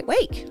 have a great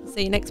week.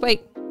 See you next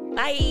week.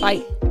 Bye.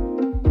 Bye.